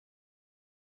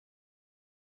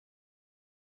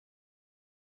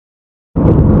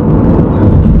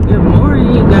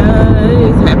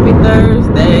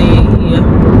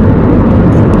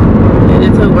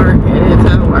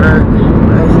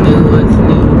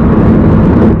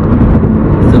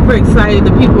super excited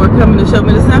that people are coming to show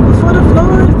me the samples for the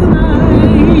floors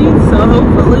tonight. So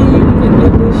hopefully we can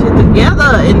get this shit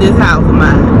together in this house of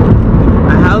mine.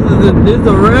 My house is in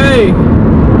disarray.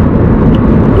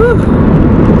 Whew.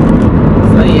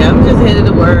 So yeah, I'm just headed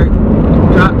to work.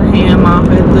 Drop the ham off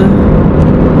at the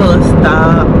bus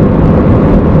stop.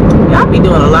 Y'all be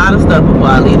doing a lot of stuff before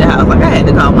I leave the house. Like I had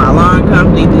to call my alarm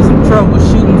company, do some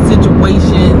troubleshooting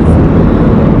situations,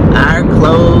 iron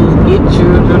clothes, get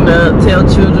children up, tell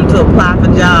children to apply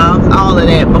for jobs, all of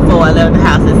that before I left the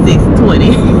house at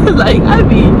 6:20. Like I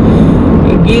be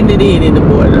getting it in the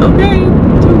morning. Okay,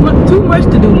 too much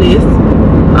to do list.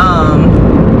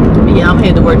 Yeah, I'm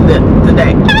headed to work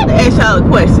today. I had to ask y'all a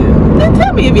question. Then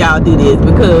tell me if y'all do this,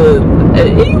 because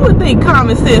you would think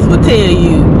common sense would tell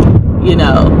you, you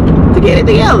know, to get it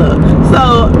together.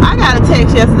 So I got a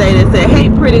text yesterday that said, "Hey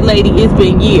pretty lady, it's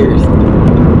been years."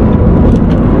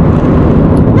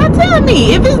 Now tell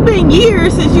me, if it's been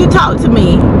years since you talked to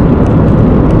me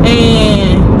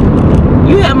and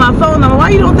you have my phone number, why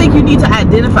you don't think you need to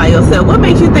identify yourself? What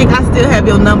makes you think I still have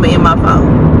your number in my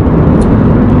phone?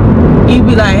 You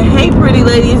be like, "Hey pretty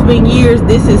lady, it's been years,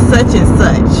 this is such and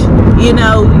such." You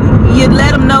know, you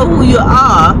let them know who you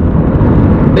are.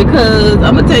 Because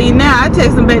I'm gonna tell you now, I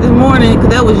texted them back this morning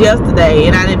because that was yesterday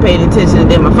and I didn't pay attention, and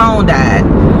then my phone died.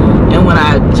 And when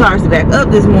I charged it back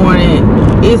up this morning,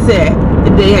 it said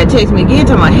they had texted me again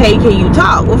talking like, "Hey, can you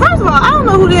talk?" Well, first of all, I don't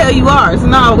know who the hell you are, so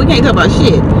no, we can't talk about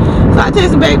shit. So I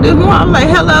texted back this morning. I was like,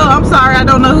 "Hello, I'm sorry, I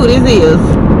don't know who this is."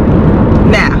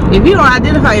 Now, if you don't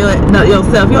identify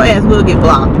yourself, your ass will get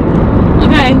blocked.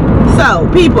 Okay? So,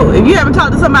 people, if you haven't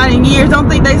talked to somebody in years, don't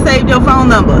think they saved your phone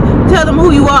number. Tell them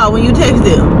who you are when you text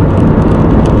them.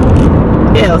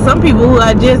 Yeah, some people who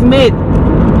I just met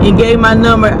and gave my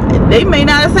number, they may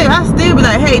not have saved. I still be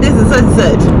like, "Hey, this is such and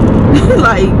such."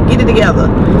 Like, get it together.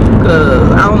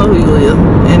 Because I don't know who you is.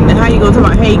 And how you gonna talk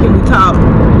about, "Hey, can we talk?"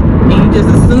 And you just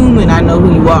assuming I know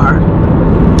who you are.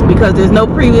 Because there's no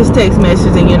previous text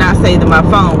message and you're not saved in my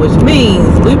phone, which means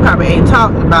we probably ain't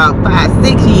talked about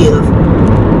 5-6 years.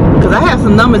 Because I have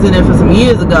some numbers in there from some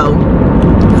years ago.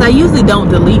 Because I usually don't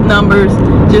delete numbers,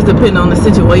 just depending on the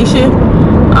situation,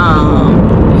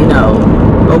 you know,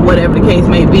 or whatever the case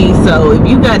may be. So if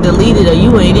you got deleted or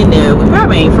you ain't in there, we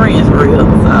probably ain't friends for real.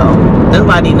 So that's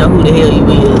why I need to know who the hell you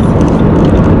is.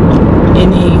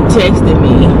 And then you texted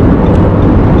me.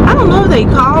 I don't know if they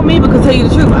call me, because tell you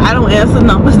the truth, I don't answer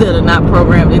numbers that are not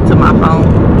programmed into my phone.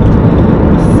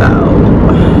 So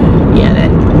yeah,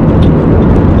 that.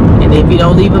 And if you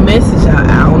don't leave a message,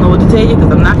 I don't know what to tell you,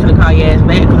 because I'm not gonna call your ass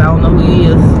back because I don't know who he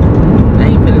is. I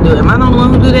ain't finna do it. Am I the only one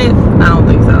who do that? I don't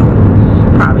think so.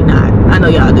 Probably not. I know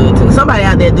y'all do it too. Somebody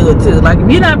out there do it too. Like if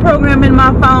you're not programmed in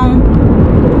my phone,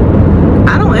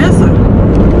 I don't answer.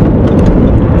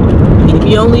 If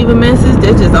you don't leave a message,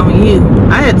 that's just on you.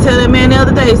 I had to tell that man the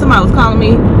other day, somebody was calling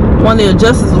me, one of the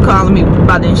adjusters was calling me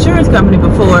about the insurance company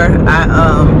before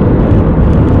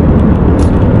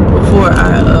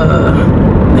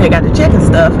I got the check and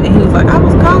stuff, and he was like, "I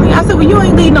was calling you." I said, "Well, you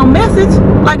ain't leave no message.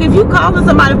 Like if you calling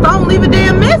somebody's phone, leave a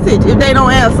damn message if they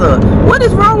don't answer. What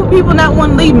is wrong with people not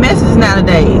wanting to leave messages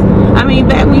nowadays? I mean,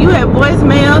 back when you had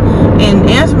voicemail and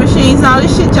answer machines and all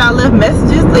this shit, y'all left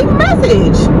messages. Leave a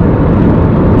message.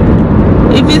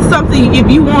 If it's something, if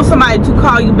you want somebody to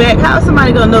call you back, how is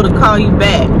somebody gonna know to call you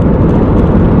back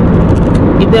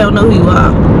if they don't know who you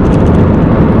are?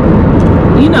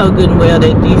 You know good and well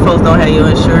that these folks don't have your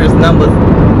insurance numbers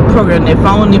programmed in their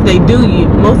phone. If they do,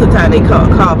 most of the time they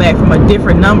call back from a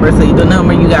different number, so the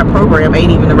number you got programmed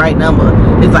ain't even the right number.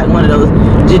 It's like one of those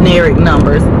generic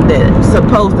numbers that's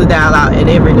supposed to dial out at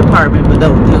every department but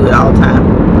don't do it all the time.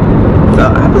 So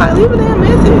I'm like, leave a damn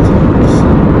message.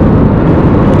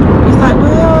 Like,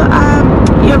 well,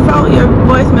 your phone, your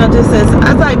voicemail just says.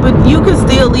 I was like, but you can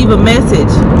still leave a message.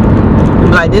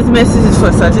 Like, this message is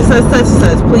for such and such, such and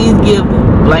such. Please give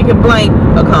blank and blank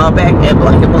a call back at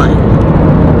blank and blank.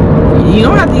 You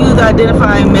don't have to use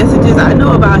identifying messages. I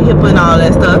know about HIPAA and all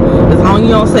that stuff. As long as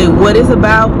you don't say what it's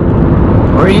about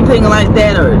or anything like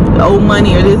that, or old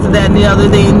money or this or that and the other,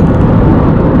 then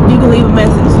you can leave a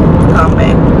message. Call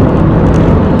back.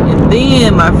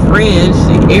 Then my friend,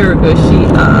 Erica, she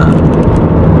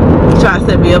tried to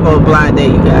set me up on a blind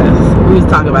date, you guys. We was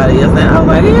talking about it yesterday. I was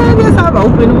like, yeah, I guess I'm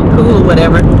open, we're cool or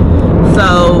whatever.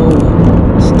 So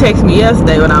she texted me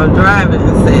yesterday when I was driving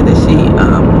and said that she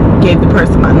gave the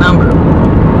person my number.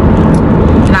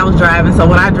 And I was driving, so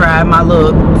when I drive, my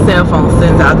little cell phone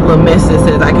sends out the little message that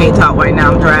says I can't talk right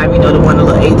now, I'm driving, you know, the one the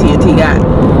little AT&T got.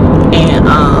 And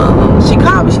she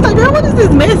called me, she's like, "Girl, what is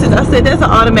this message?" I said, "That's an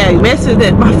automatic message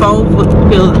that my phone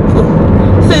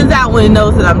sends out when it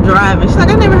knows that I'm driving. She's like,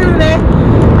 I never heard of that.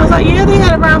 I was like, yeah, they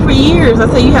had it around for years. I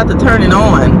said, you have to turn it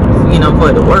on, you know,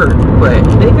 for it to work. But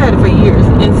they've had it for years.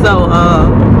 And so,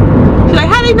 she's like,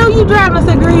 how they know you driving? I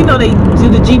said, girl, you know they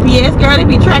do the GPS, girl. They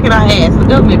be tracking our ass. The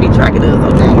government be tracking us,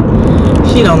 okay?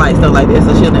 She don't like stuff like that,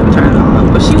 so she'll never turn it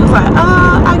on. But she was like,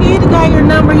 I gave the guy your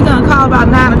number. He's gonna call about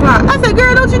 9 o'clock. I said,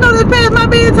 girl, don't you know that's past my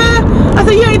bedtime? I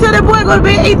said, you ain't tell that boy go to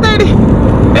bed 8:30.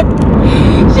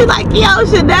 She's like,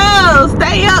 Keoshia, no,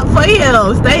 stay up for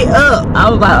him. Stay up. I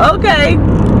was like, okay.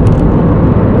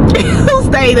 Who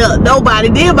stayed up? Nobody.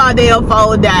 Then my damn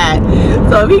phone died.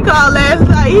 So if he called last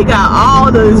night, he got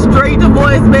all the straight to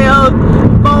voicemail,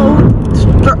 phone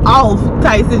off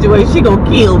type situation. She gonna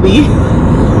kill me.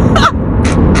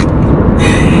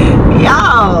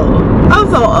 Y'all, I'm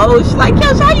so old. She's like,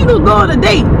 Keoshia, how you gonna go on a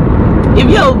date if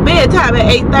your bedtime at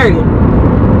 8:30?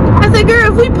 I said,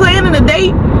 girl, if we planning a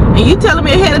date and you telling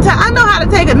me ahead of time, I know how to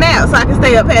take a nap so I can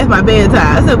stay up past my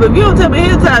bedtime. I said, but if you don't tell me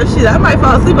ahead of time, shit, I might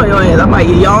fall asleep on your ass. I might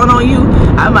yawn on you.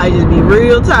 I might just be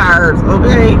real tired,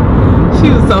 okay? She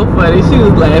was so funny. She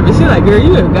was laughing. She like, girl,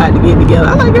 you have got to get together.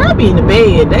 I was like, girl, I be in the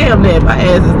bed. Damn that, my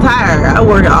ass is tired. I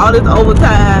work all this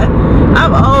overtime.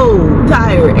 I'm old,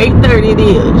 tired. 8:30 it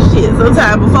is. Shit,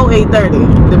 sometime before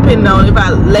 8:30, depending on if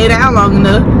I lay down long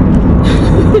enough.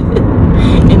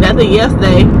 And I think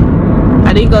yesterday,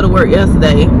 I didn't go to work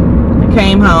yesterday. I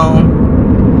came home,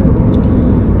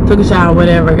 took a shower,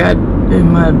 whatever, got in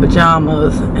my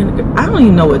pajamas, and I don't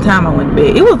even know what time I went to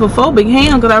bed. It was before Big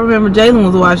Ham, because I remember Jalen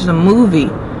was watching a movie,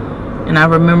 and I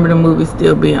remember the movie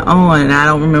still being on, and I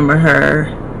don't remember her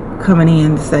coming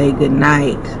in to say good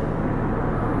night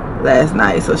last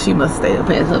night, so she must stay up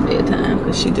past her bedtime,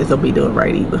 because she just don't be doing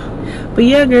right either. But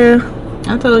yeah, girl,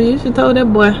 I told you, she told that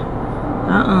boy,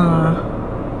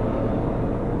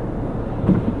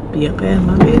 be up past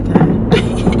my bedtime.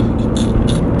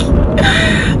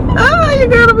 Oh, your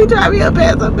girl don't be trying to be up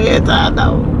past her bedtime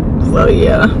though. So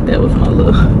yeah, that was my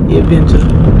little adventure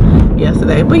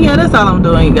yesterday. But yeah, that's all I'm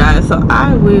doing, you guys. So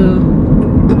I will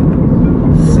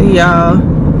see y'all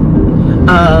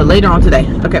later on today.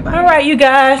 Okay, bye. All right, you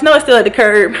guys. No, it's still at the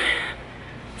curb.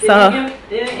 So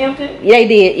did they empty it? Yeah, they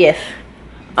did. Yes.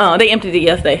 They emptied it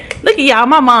yesterday. Look at y'all.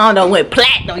 My mom done went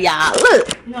platinum, y'all. Look.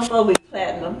 It's not supposed to be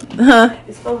platinum.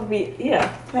 It's supposed to be, yeah,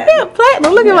 platinum. Yeah,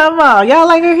 platinum. Look at my mom. Y'all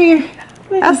like her here?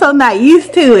 I'm so not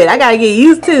used to it. I gotta get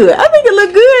used to it. I think it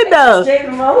look good though.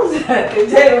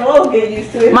 Jada Rose get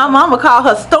used to it. My mama called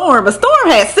her Storm, but Storm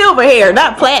had silver hair,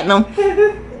 not platinum.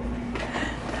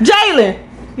 Jalen.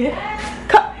 Yeah.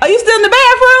 Are you still in the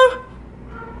bathroom?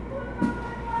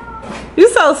 You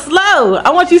so slow. I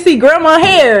want you to see grandma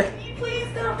hair. Can you please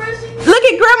stop brushing? Look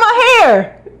at grandma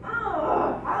hair. Oh,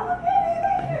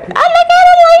 I look at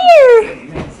it right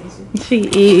here. She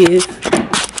is.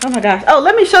 Oh my gosh. Oh,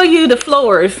 let me show you the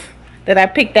floors that I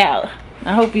picked out.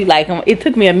 I hope you like them. It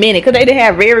took me a minute because they didn't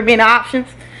have very many options.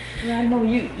 Yeah, I know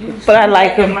you but I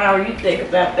like them. You think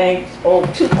about things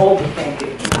too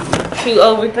overthinking. Too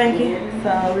overthinking? Yeah.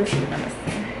 So let's see.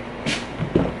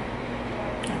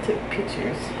 I took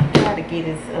pictures. I tried to get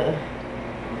his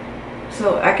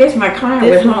So I guess my client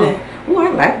was home. Oh,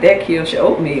 I like that Keoshia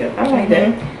oatmeal. I like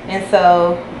that. And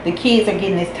so the kids are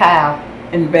getting this towel.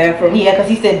 In the bathroom? Yeah, because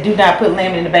he said do not put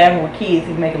laminate in the bathroom with kids.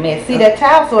 He'd make a mess. See, that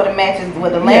towel sort of matches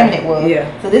what the laminate was.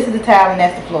 Yeah. So this is the towel and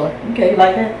that's the floor. Okay. You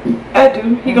like that? I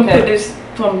do. He gonna put this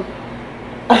from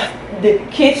the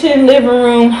kitchen, living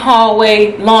room,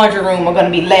 hallway, laundry room are gonna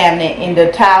be laminate, and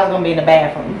the towel is gonna be in the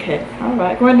bathroom. Okay. All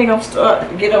right. When they gonna start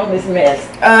to get on this mess?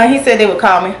 He said they would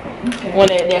call me. Okay. When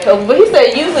they're there, but he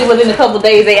said usually within a couple of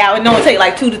days they out. It don't take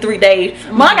like 2 to 3 days.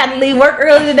 Mom got to leave work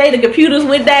early today. The computers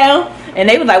went down. And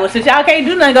they was like, well, since y'all can't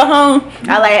do nothing, go home.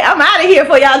 I'm out of here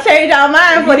before y'all change y'all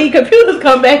mind before these computers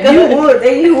come back up. You would.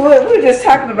 We were just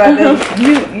talking about that.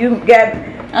 You got.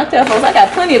 I tell folks I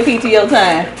got plenty of PTO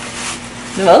time.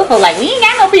 The other folks like, we ain't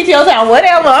got no PTO time.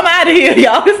 Whatever, I'm out of here.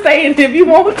 Y'all can stay in if you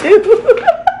want to.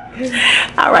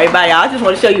 All right, bye, y'all. I just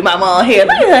want to show you my mom hair.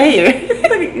 Look at her hair.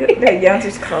 Look at that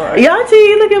Yanti's card.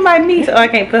 Yanti, look at my niece. Oh, I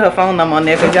can't put her phone number on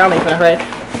there because y'all ain't put her.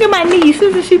 Look at my niece.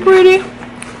 Isn't she pretty?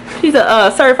 She's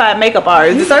a certified makeup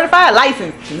artist. Certified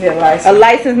licensed. Yeah, licensed. A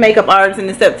licensed makeup artist. And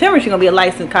in September, she's going to be a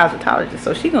licensed cosmetologist.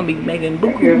 So she's going to be making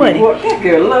buku money. That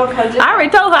girl love her job. I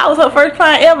already told her I was her first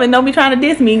client ever and don't be trying to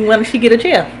diss me when she get a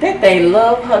chair. They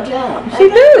love her job. She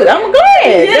do. I'm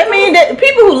glad. That means that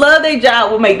people who love their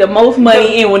job will make the most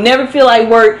money and will never feel like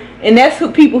work. And that's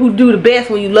who people who do the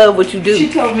best when you love what you do.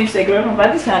 She told me, she said, girl,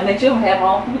 by this time that you don't have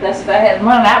all food. That's if I had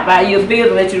money, I'd buy you a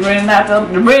building that you rent out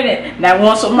to rent it. Now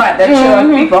once a month, that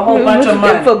charge people a whole bunch of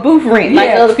money. For booth rent,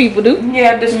 like other people do.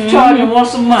 Yeah, just charging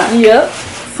once a month. Yep.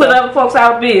 Put other folks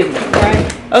out of business.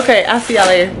 Right. Okay, I'll see y'all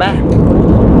later. Bye.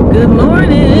 Good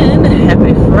morning.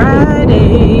 Happy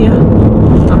Friday.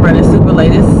 I'm running super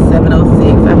late. It's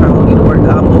 7:06. I probably won't get to work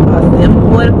almost about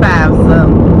 7:45. So,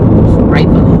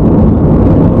 rightfully.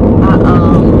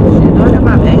 Shit, do I got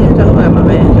my badge? I hope I got my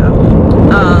badge, y'all.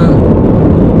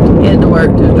 Headed to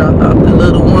work. Just dropped off the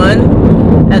little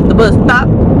one at the bus stop.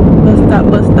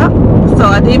 Bus stop. So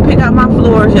I did pick out my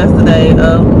floors yesterday.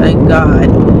 Thank God.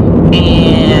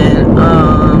 And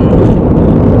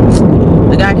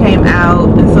the guy came out,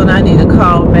 and so now I need to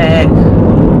call back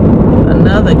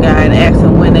another guy and ask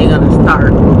him when they're gonna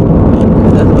start.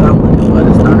 That's what I'm looking for,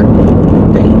 to start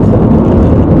date.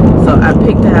 So I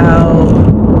picked out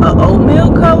an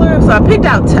oatmeal color. So I picked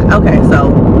out okay.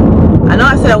 So I know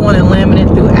I said I wanted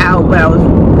laminate throughout, but I was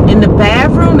in the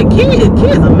bathroom. The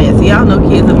kids are messy. Y'all know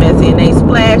kids are messy, and they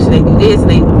splash, and they do this, and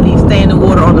they leave standing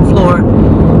water on the floor.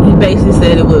 He basically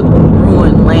said it would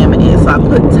ruin laminate, so I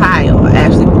put tile. I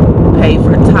actually paid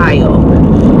for tile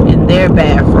in their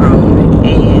bathroom,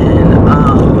 and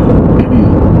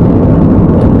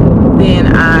then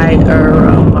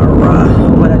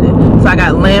what I did. So I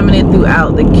got laminate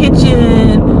throughout the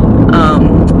kitchen,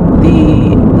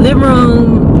 the living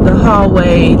room, the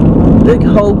hallway, the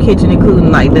whole kitchen,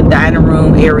 including like the dining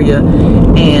room area,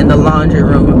 and the laundry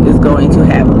room is going to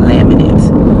have laminate.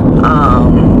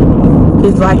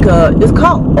 It's like it's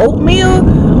called oatmeal,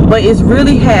 but it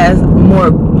really has more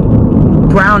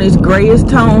brownish grayish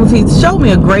tones. He showed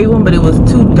me a gray one, but it was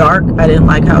too dark. I didn't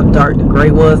like how dark the gray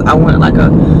was. I wanted like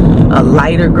a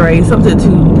lighter gray, something to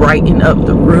brighten up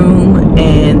the room,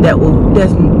 and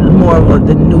that's more of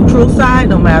the neutral side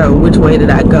no matter which way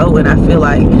that I go. And I feel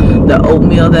like the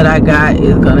oatmeal that I got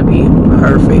is gonna be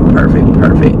perfect.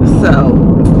 So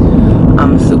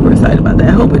I'm super excited about that.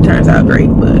 I hope it turns out great,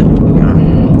 but you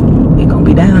know, it's gonna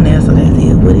be down there, so that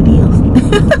is what it is.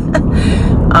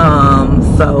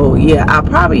 So yeah, I'll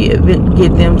probably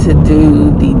get them to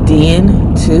do the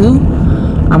den too.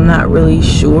 I'm not really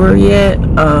sure yet.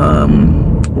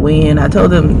 When I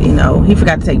told him, you know, he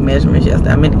forgot to take measurements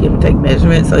yesterday. I meant to give him take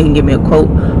measurements so he can give me a quote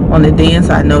on the den,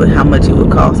 so I know how much it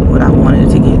would cost and what I wanted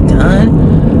to get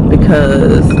done.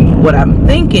 Because what I'm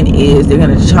thinking is they're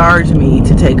gonna charge me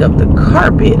to take up the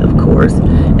carpet, of course,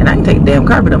 and I can take the damn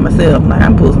carpet up myself. Like, I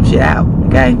can pull some shit out.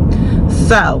 Okay,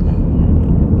 so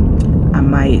I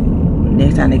might,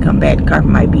 next time they come back, the carpet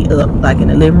might be up like in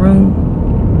the living room,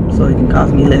 so it can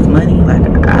cost me less money. Like,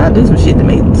 I'll do some shit to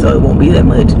make so it won't be that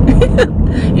much.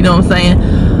 You know what I'm saying?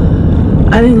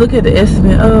 I didn't look at the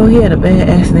estimate. Oh, he had a bad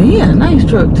accident. He had a nice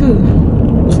truck too.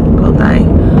 Poor thing.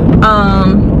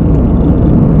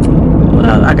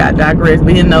 Well, I got digressed,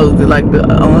 but he knows it, like the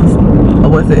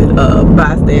what's it,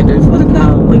 bystanders, what's it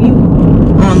called when you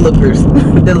onlookers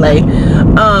delay.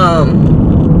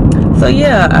 So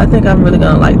yeah, I think I'm really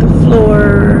gonna like the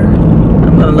floor.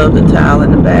 I'm gonna love the tile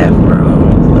in the bathroom.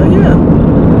 So yeah,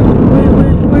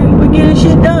 we're getting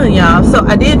shit done, y'all. So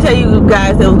I did tell you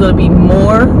guys there was gonna be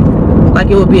more, like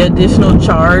it would be additional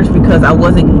charge because I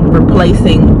wasn't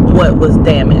replacing what was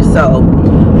damaged. So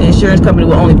the insurance company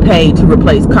will only pay to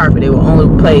replace carpet. They will only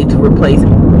pay to replace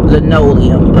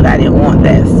linoleum, but I didn't want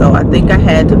that. So I think I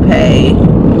had to pay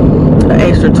an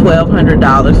extra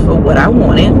 $1,200 for what I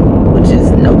wanted, which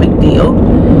is no big deal.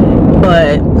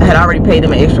 But I had already paid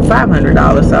them an extra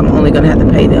 $500, so I'm only gonna have to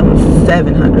pay them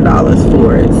 $700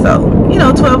 for it. So, you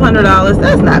know, $1,200,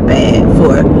 that's not bad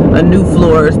for a new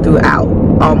floors throughout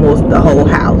almost the whole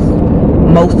house.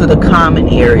 Most of the common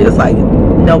areas, like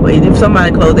nobody, if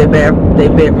somebody closed their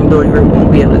bedroom door, you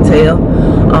won't be able to tell.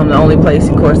 The only place,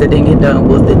 of course, that didn't get done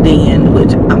was the den,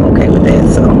 which I'm okay with that.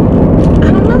 So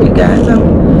I don't know, you guys.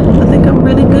 I think I'm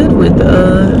really good with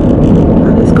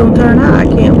how this gonna turn out. I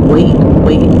can't wait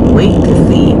to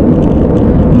see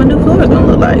what my new floor is gonna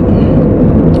look like.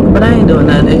 But I ain't doing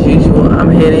nothing as usual.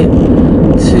 I'm headed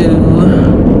to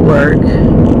work,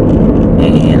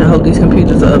 and I hope these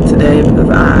computers are up today because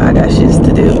I got shits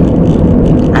to do.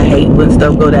 I hate when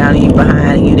stuff go down and you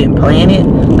behind and you didn't plan it.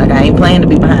 Like, I ain't planning to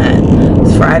be behind.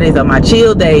 Fridays are my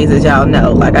chill days, as y'all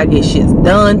know. Like, I get shit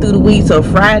done through the week, so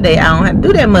Friday I don't have to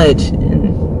do that much.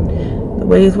 And the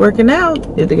way it's working out,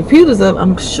 if the computer's up,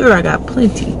 I'm sure I got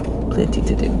plenty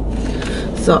to do.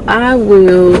 So I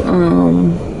will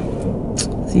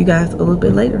see you guys a little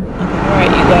bit later. Alright,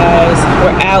 you guys,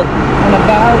 we're out and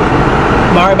about.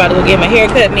 Mari about to go get my hair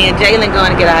cut. Me and Jalen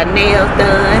going to get our nails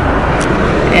done.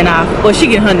 And well, she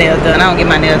get her nails done. I don't get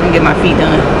my nails. I'm gonna get my feet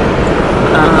done.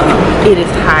 It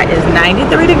is hot. It's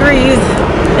 93 degrees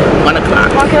at 1 o'clock.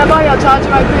 Mom, can I borrow your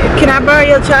charger right quick? Can I borrow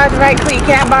your charger right quick?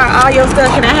 Can I borrow all your stuff?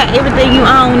 Can I have everything you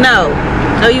own? No.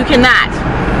 No, you cannot.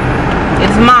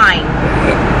 It's mine.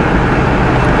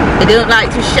 They don't like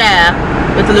to share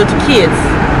with the little kids.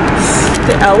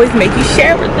 They always make you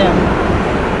share with them.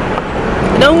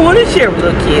 They don't want to share with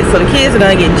little kids, so the kids are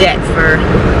gonna get jacked for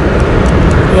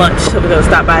lunch. So we're gonna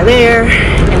stop by there,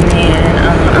 and then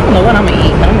I don't know what I'm gonna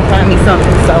eat, but I'm gonna find me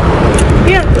something. So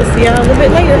yeah, we'll see y'all a little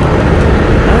bit later.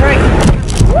 All right.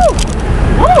 Woo!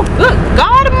 Woo! Good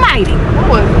God Almighty!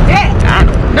 What was that? I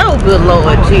don't know. Good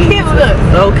Lord Jesus.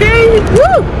 Okay.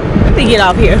 Woo! Let me get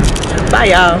off here.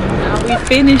 Bye, y'all. We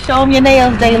finished. Show them your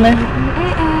nails, Jalen.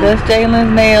 That's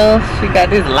Jalen's nails. She got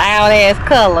this loud ass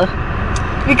color.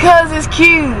 Because it's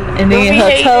cute. And then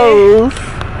her toes.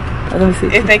 Oh, let me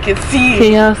see. If they can see it.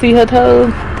 Can y'all see her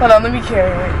toes? Hold on, let me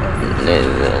carry it.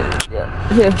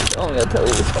 Yeah. Here, show them your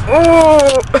toes. Oh.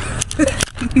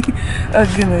 Oh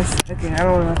goodness. Okay, I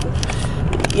don't know.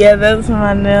 Yeah, that's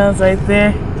my nails right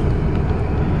there.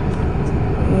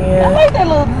 Yeah. I like that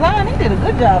little design. They did a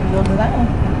good job with your design.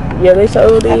 Yeah, they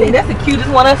showed it. I think that's the cutest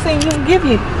one I've seen you give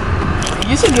you.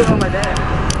 You should give them my dad.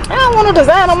 I don't want no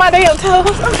design on my damn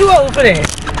toes. I'm too old for that.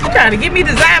 You trying to get me to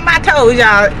design my toes,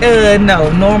 y'all? No,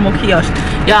 normal Keoshia.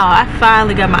 Y'all, I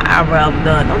finally got my eyebrows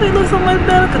done. Don't they look so much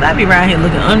better? Cause I be around here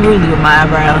looking unruly with my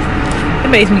eyebrows.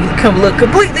 It makes me look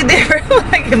completely different when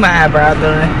I get my eyebrows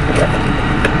done.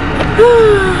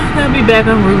 I'll be back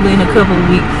unruly in a couple of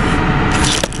weeks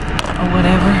or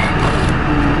whatever.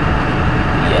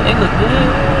 Yeah, they look good.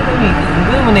 They be looking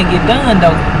good when they get done,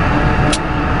 though.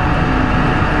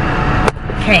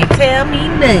 Can't tell me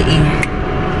nothing.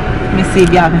 Let me see if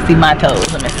y'all can see my toes.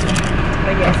 Let me see.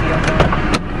 Maybe I see your toes.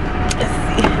 Let's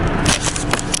see.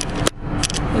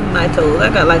 Look at my toes.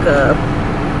 I got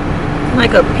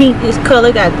like a pinkish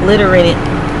color. Got glitter in it.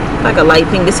 Like a light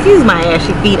pink. Excuse my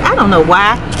ashy feet. I don't know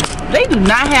why. They do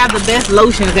not have the best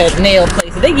lotions at nail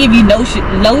places. They give you lotion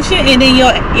and then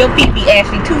your feet be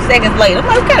ashy 2 seconds later. I'm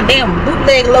like, what kind of damn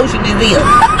bootleg lotion is this?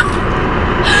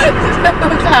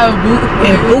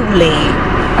 Bootleg.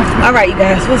 Alright, you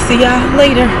guys, we'll see y'all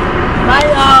later. Bye,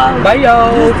 y'all. Bye,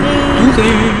 y'all.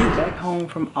 Back home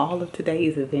from all of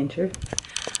today's adventure.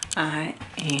 I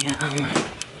am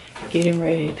getting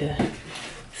ready to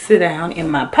sit down in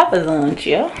my Papazon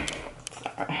chair.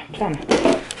 Sorry, I'm trying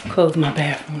to close my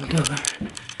bathroom door.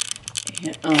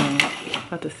 And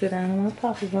about to sit down in my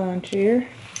Papazon chair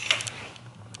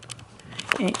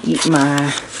and eat my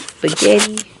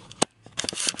spaghetti.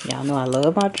 Y'all know I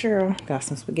love my churro. Got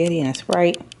some spaghetti and a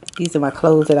Sprite. These are my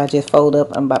clothes that I just fold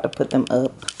up. I'm about to put them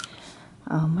up.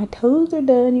 My toes are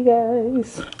done, you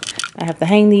guys. I have to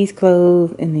hang these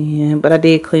clothes and then, but I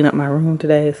did clean up my room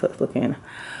today, so it's looking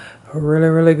really,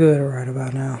 really good right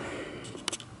about now.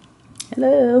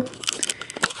 Hello. And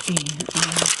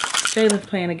Shayla's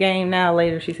playing a game now.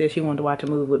 Later, she said she wanted to watch a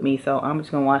movie with me, so I'm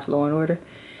just gonna watch Law and Order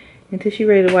until she's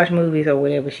ready to watch movies or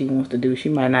whatever she wants to do. She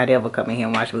might not ever come in here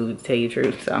and watch movies, to tell you the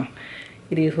truth. So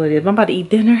it is what it is. I'm about to eat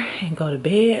dinner and go to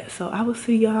bed. So I will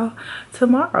see y'all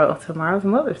tomorrow. Tomorrow's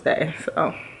Mother's Day.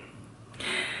 So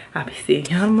I'll be seeing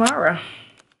y'all tomorrow.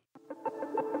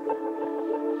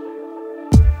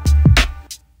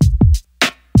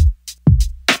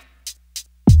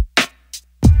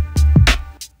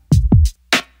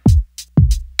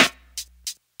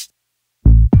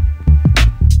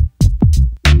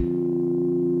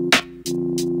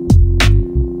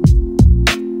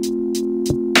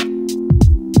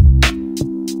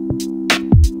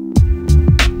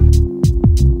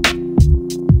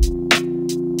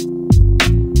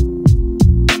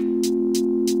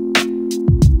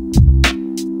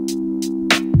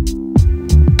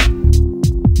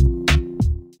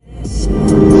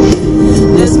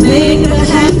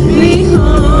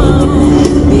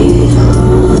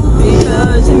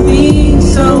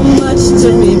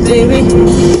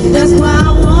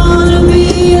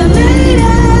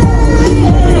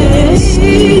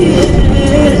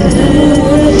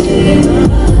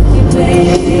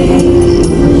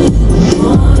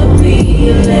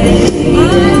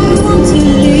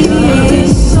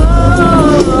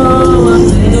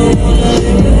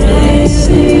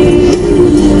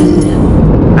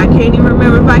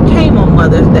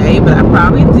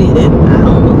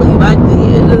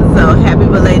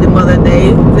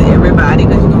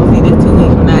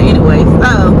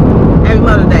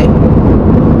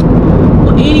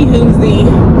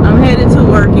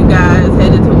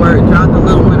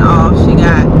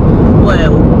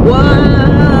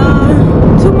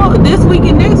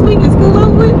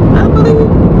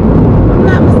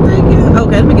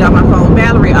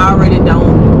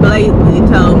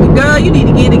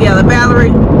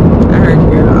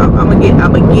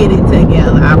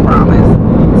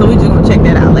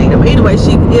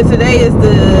 Today is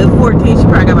the 14th. She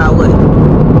probably got about what,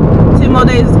 10 more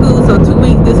days of school, so 2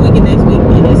 weeks, this week and next week,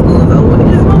 and in school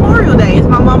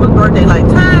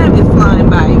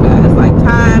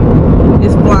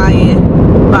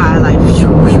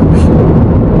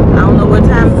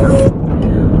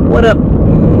what up,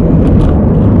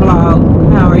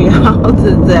 vlog? How are y'all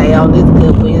today on this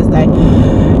good Wednesday?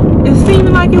 It's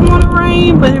seeming like it want to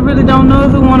rain, but it really don't know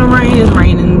if it want to rain. It's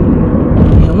raining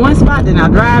in one spot, then I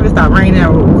drive, it start raining, I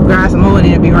will drive some more, and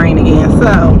then it'll be rain again. So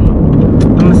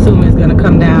I'm assuming it's gonna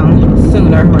come down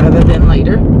sooner rather than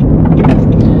later.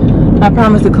 I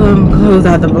promise to close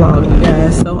out the vlog, you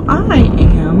guys. So I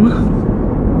am,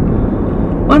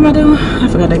 what am I doing? I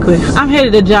forgot that quick. I'm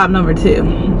headed to job number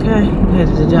 2. Okay, I'm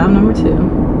headed to job number 2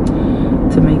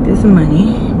 to make this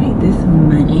money.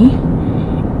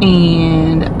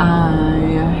 And I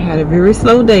had a very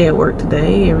slow day at work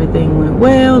today. Everything went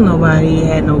well. Nobody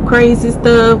had no crazy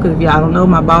stuff. Because if y'all don't know,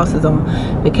 my boss is on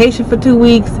vacation for 2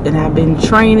 weeks. And I've been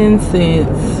training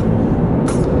since,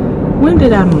 when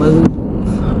did I move?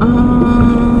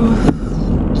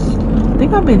 I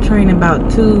think I've been training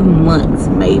about 2 months,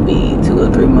 maybe 2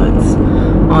 or 3 months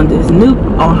on this new,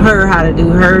 on her, how to do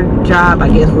her job, I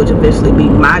guess, which eventually be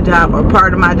my job or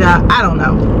part of my job. I don't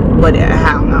know, but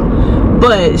I don't know.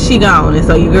 But she gone, and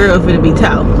so your girl finna be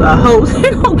tough. So I hope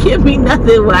they don't give me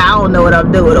nothing when I don't know what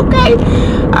I'm doing, okay?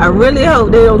 I really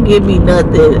hope they don't give me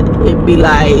nothing and be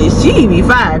like, she be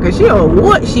fired, because she don't know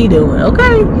what she doing,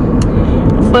 okay?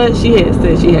 But she had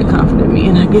said she had comforted me,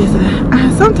 and I guess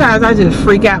sometimes I just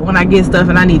freak out when I get stuff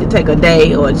and I need to take a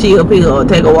day or a chill pill or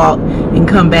take a walk and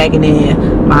come back, and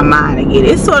then my mind again.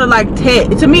 It's sort of like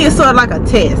to me, it's sort of like a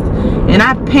test, and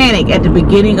I panic at the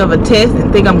beginning of a test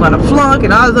and think I'm gonna flunk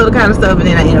and all this other kind of stuff, and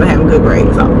then I end up having good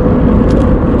grades. So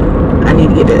I need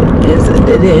to get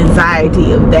the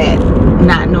anxiety of that,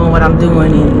 not knowing what I'm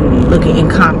doing and looking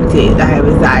incompetent. I have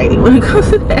anxiety when it comes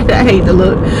to that. I hate to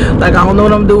look like I don't know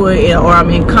what I'm doing or I'm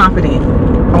incompetent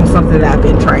on something that I've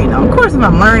been trained on. Of course, if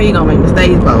I'm learning, you're gonna make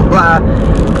mistakes, blah blah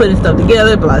blah, putting stuff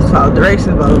together, blah, follow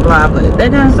directions, blah blah blah. But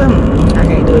that kind of stuff, I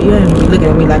can't do it. You have to be looking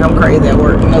at me like I'm crazy at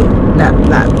work. Nope,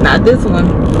 not this one.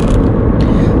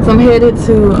 So I'm headed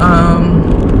to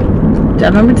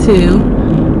job number 2.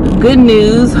 Good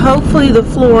news, hopefully the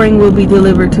flooring will be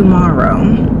delivered tomorrow,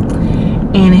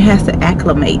 and it has to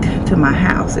acclimate to my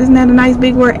house. Isn't that a nice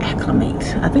big word, acclimate?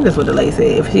 I think that's what the lady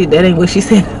said. If that ain't what she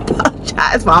said, I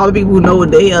apologize for all the people who know what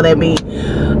the hell that means.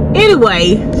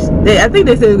 Anyway, I think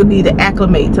they said it's gonna need to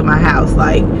acclimate to my house,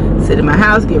 like sit in my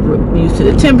house, get used to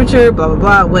the temperature, blah blah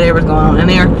blah, whatever's going on in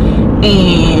there,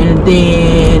 and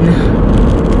then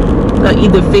they'll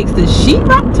either fix the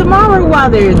sheetrock tomorrow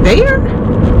while they're there,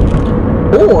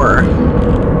 or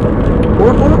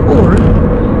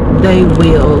they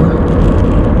will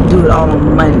do it all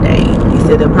on Monday. He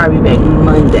said they'll probably be back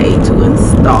Monday to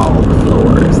install the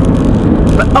floors.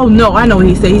 But oh no, I know what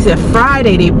he said. He said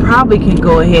Friday they probably can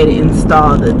go ahead and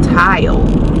install the tile,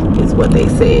 is what they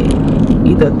said.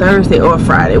 Either Thursday or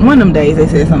Friday. One of them days they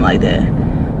said something like that.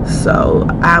 So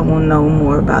I will know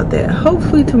more about that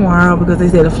hopefully tomorrow, because they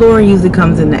said the flooring usually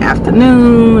comes in the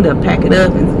afternoon. They'll pack it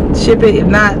up and ship it. If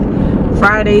not,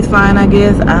 Friday's fine, I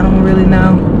guess. I don't really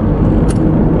know.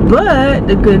 But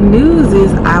the good news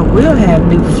is I will have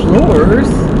new floors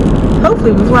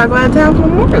hopefully before I go out of town for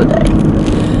Memorial Day.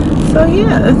 So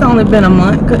yeah, it's only been a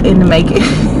month in the making.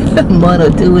 A month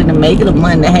or 2 in the making, a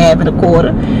month and a half and a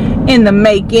quarter in the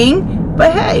making.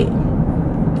 But hey,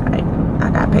 I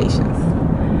got patience.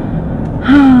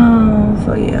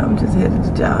 So yeah, I'm just headed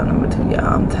to job number 2, y'all.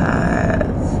 I'm tired.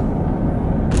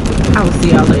 I will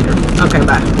see y'all later. Okay,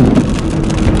 bye.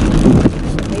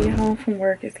 Made it home from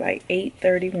work. It's like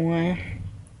 8:31.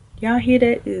 Y'all hear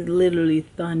that? It's literally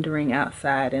thundering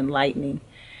outside and lightning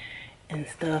and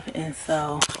stuff. And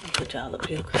so I'll put y'all up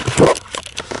here.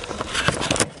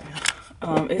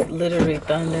 It's literally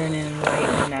thundering and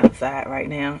lightning outside right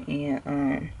now.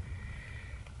 And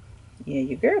yeah,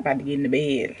 your girl about to get in the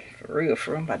bed for real.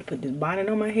 I'm about to put this bonnet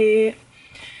on my head,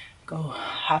 go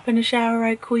hop in the shower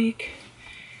right quick,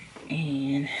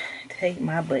 and take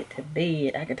my butt to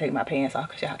bed. I can take my pants off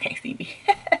because y'all can't see me.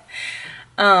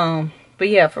 But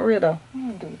yeah, for real though,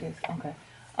 I'm gonna do this. Okay.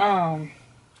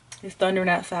 It's thundering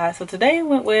outside. So today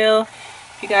went well.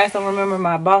 If you guys don't remember,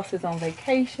 my boss is on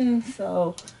vacation,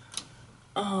 so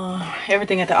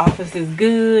everything at the office is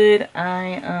good.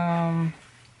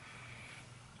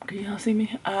 Can y'all see me?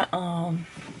 What I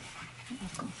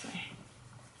was gonna say.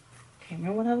 Can't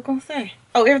remember what I was gonna say.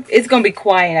 Oh, it's gonna be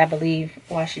quiet, I believe,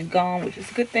 while she's gone, which is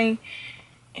a good thing.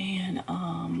 And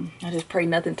I just pray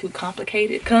nothing too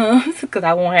complicated comes, because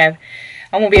I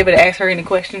won't be able to ask her any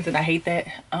questions, and I hate that.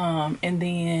 And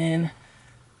then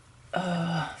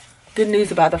good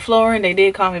news about the flooring. They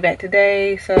did call me back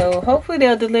today, so hopefully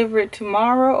they'll deliver it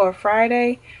tomorrow or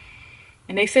Friday.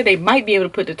 And they said they might be able to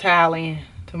put the tile in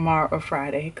tomorrow or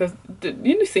Friday, because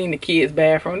you seen the kids'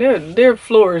 bathroom. Their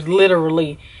floor is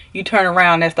literally, you turn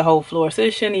around, that's the whole floor. So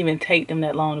it shouldn't even take them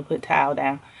that long to put tile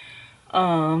down.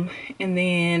 And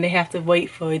then they have to wait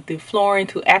for the flooring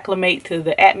to acclimate to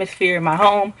the atmosphere in my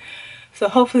home. So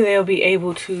hopefully they'll be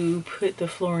able to put the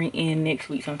flooring in next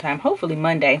week sometime, hopefully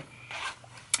Monday.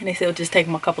 And they said it'll just take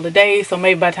them a couple of days. So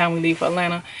maybe by the time we leave for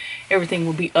Atlanta, everything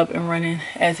will be up and running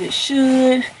as it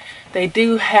should. They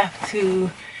do have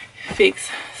to fix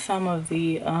some of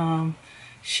the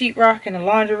sheetrock in the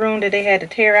laundry room that they had to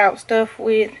tear out stuff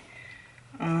with.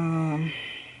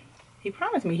 He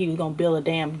promised me he was gonna build a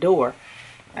damn door.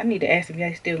 I need to ask if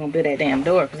y'all still gonna build that damn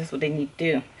door, because that's what they need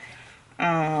to do.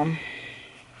 And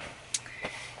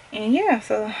yeah,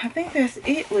 so I think that's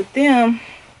it with them.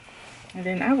 And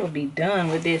then I will be done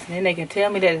with this. And then they can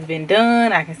tell me that it's been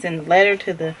done. I can send a letter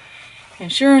to the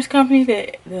insurance company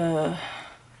that the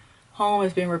home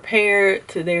has been repaired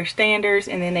to their standards,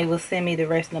 and then they will send me the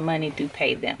rest of the money to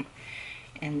pay them.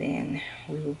 And then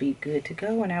we will be good to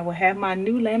go, and I will have my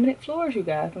new laminate floors, you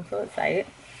guys. I'm so excited.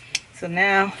 So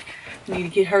now I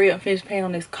need to hurry up and finish painting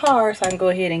on this car so I can go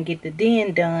ahead and get the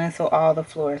den done so all the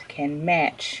floors can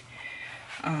match.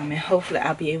 And hopefully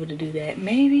I'll be able to do that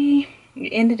maybe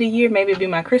the end of the year. Maybe it'll be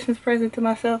my Christmas present to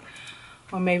myself,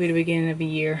 or maybe the beginning of the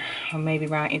year, or maybe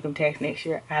around income tax next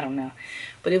year. I don't know,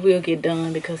 but it will get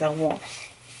done because I want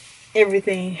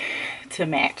everything to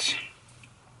match.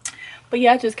 But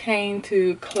yeah, I just came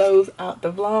to close out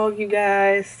the vlog, you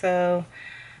guys. So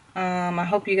I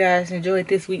hope you guys enjoyed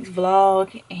this week's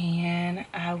vlog, and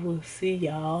I will see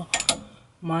y'all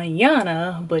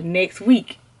mañana, but next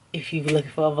week if you're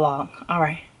looking for a vlog. All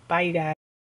right, bye you guys.